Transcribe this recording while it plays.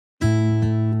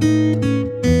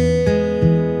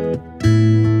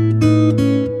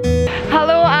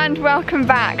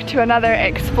to another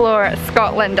Explore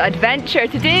Scotland adventure.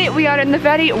 Today we are in the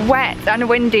very wet and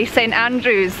windy St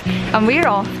Andrews and we're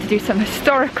off to do some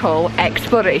historical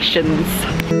explorations.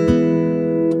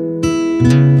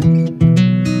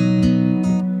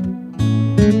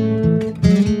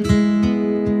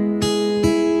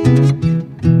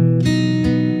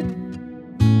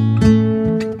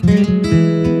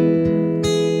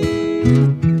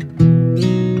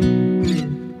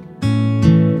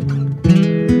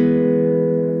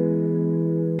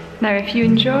 Now if you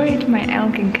enjoyed my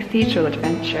Elgin Cathedral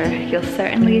adventure, you'll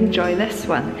certainly enjoy this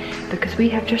one because we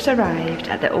have just arrived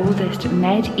at the oldest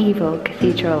medieval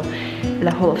cathedral in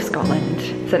the whole of Scotland.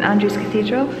 St Andrew's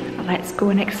Cathedral, let's go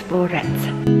and explore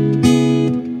it.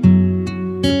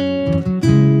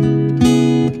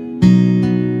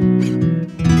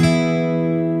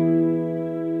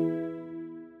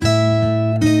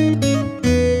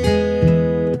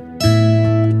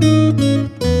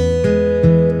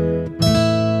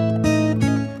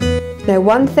 Now,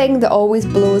 one thing that always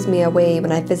blows me away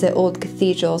when I visit old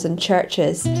cathedrals and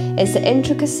churches is the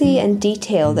intricacy and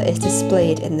detail that is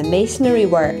displayed in the masonry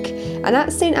work. And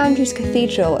at St Andrew's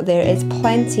Cathedral there is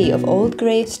plenty of old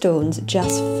gravestones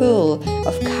just full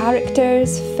of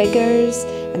characters, figures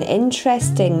and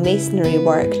interesting masonry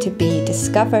work to be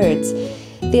discovered.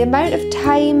 The amount of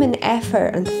time and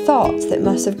effort and thought that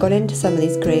must have gone into some of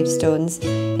these gravestones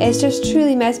is just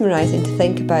truly mesmerising to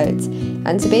think about,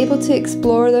 and to be able to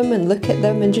explore them and look at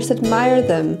them and just admire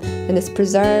them in this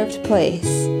preserved place,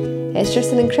 it's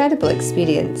just an incredible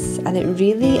experience and it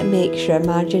really makes your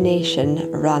imagination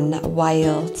run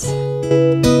wild.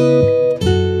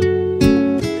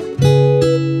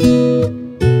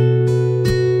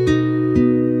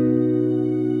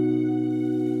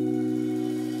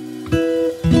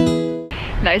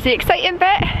 Now's the exciting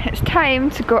bit, it's time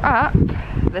to go up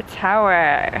the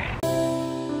tower.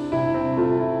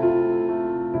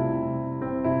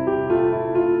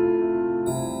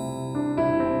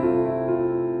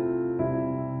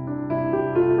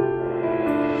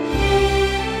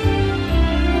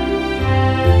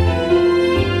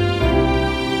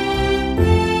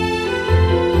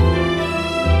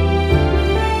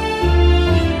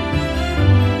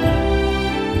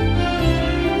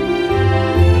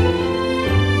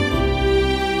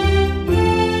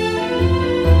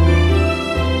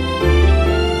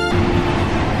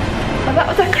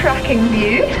 That was a cracking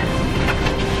view.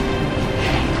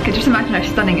 You can just imagine how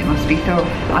stunning it must be though,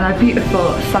 on a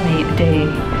beautiful sunny day,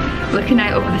 looking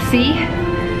out over the sea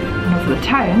and over the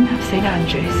town of St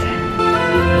Andrews.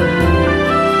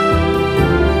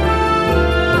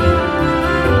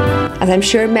 As I'm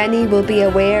sure many will be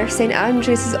aware, St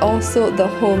Andrews is also the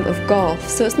home of golf,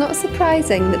 so it's not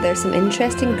surprising that there's some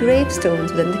interesting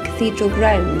gravestones within the cathedral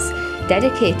grounds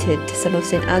dedicated to some of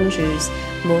St Andrews'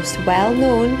 most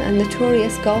well-known and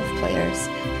notorious golf players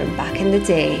from back in the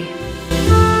day.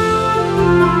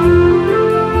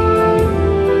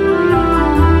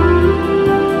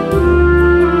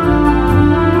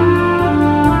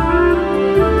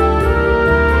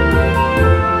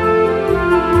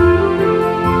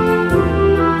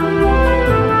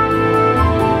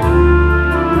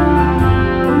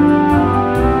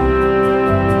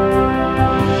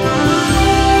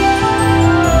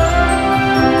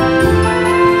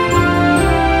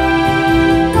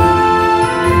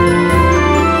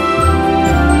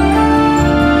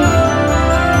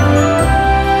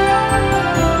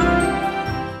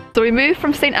 So we move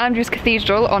from St Andrew's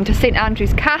Cathedral onto St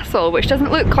Andrew's Castle, which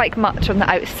doesn't look like much on the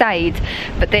outside,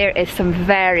 but there is some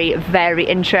very, very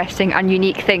interesting and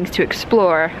unique things to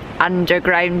explore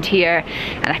underground here,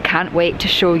 and I can't wait to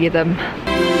show you them.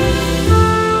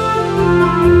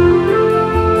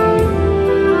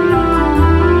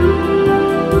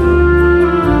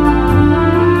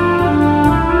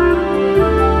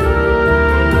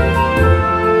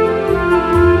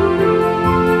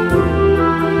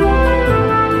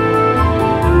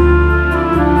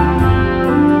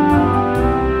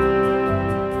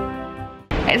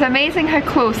 It's amazing how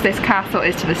close this castle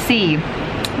is to the sea.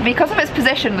 Because of its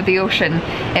position with the ocean,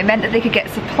 it meant that they could get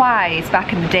supplies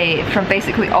back in the day from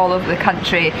basically all over the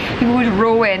country. People would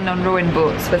row in on rowing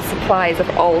boats with supplies of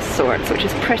all sorts, which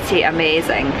is pretty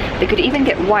amazing. They could even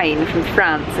get wine from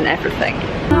France and everything.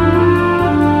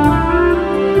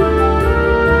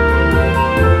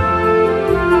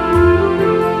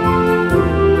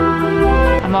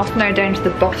 I'm off now down to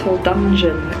the Bottle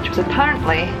Dungeon, which was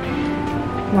apparently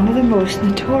one of the most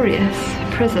notorious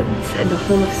prisons in the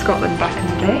whole of Scotland back in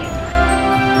the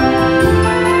day.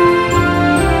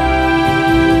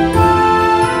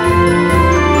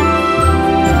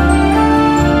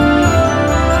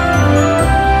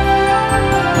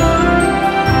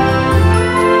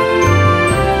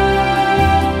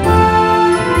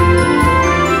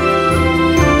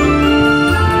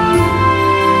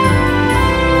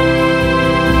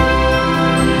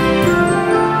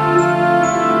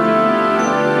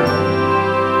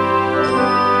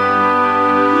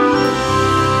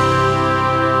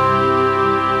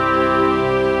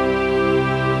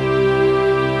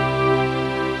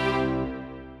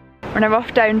 And I'm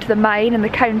off down to the mine and the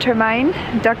counter mine,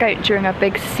 dug out during a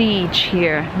big siege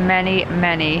here many,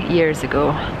 many years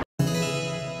ago.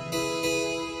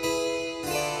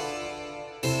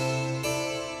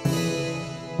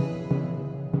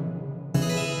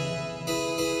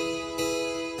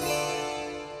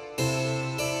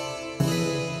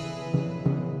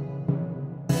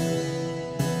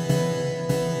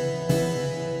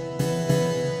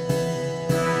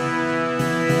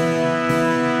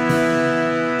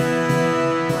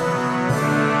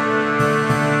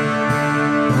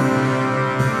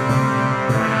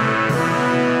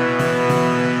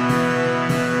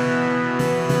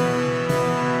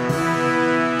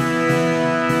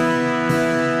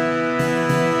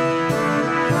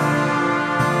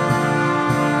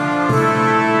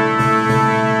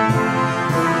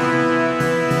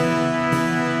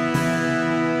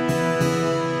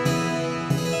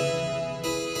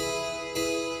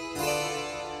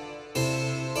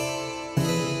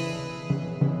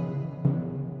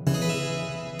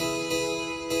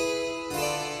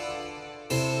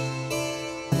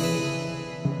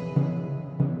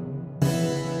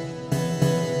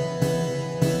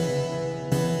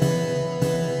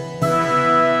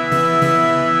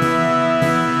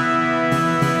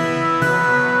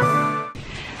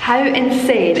 How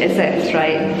insane is this,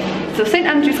 right? So St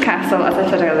Andrew's Castle, as I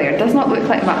said earlier, does not look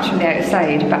like much from the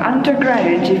outside, but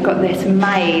underground you've got this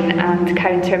mine and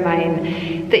counter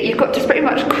mine that you've got to pretty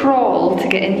much crawl to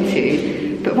get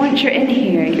into. But once you're in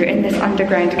here, you're in this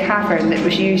underground cavern that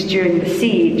was used during the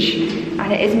siege,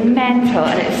 and it is mental,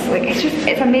 and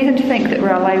it's amazing to think that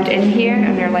we're allowed in here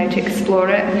and we're allowed to explore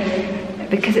it,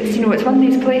 because it's, you know, it's one of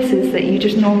these places that you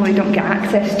just normally don't get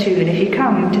access to. And if you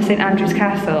come to St Andrew's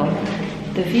Castle,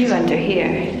 the view under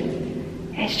here,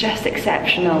 it's just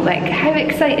exceptional. Like, how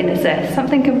exciting is this?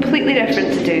 Something completely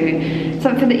different to do,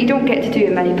 something that you don't get to do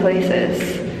in many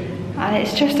places, and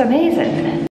it's just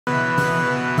amazing.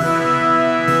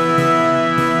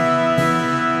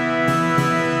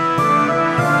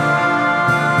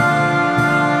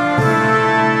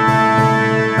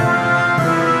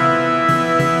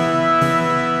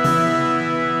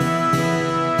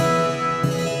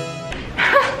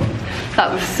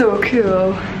 That was so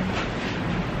cool.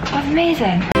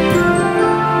 Amazing.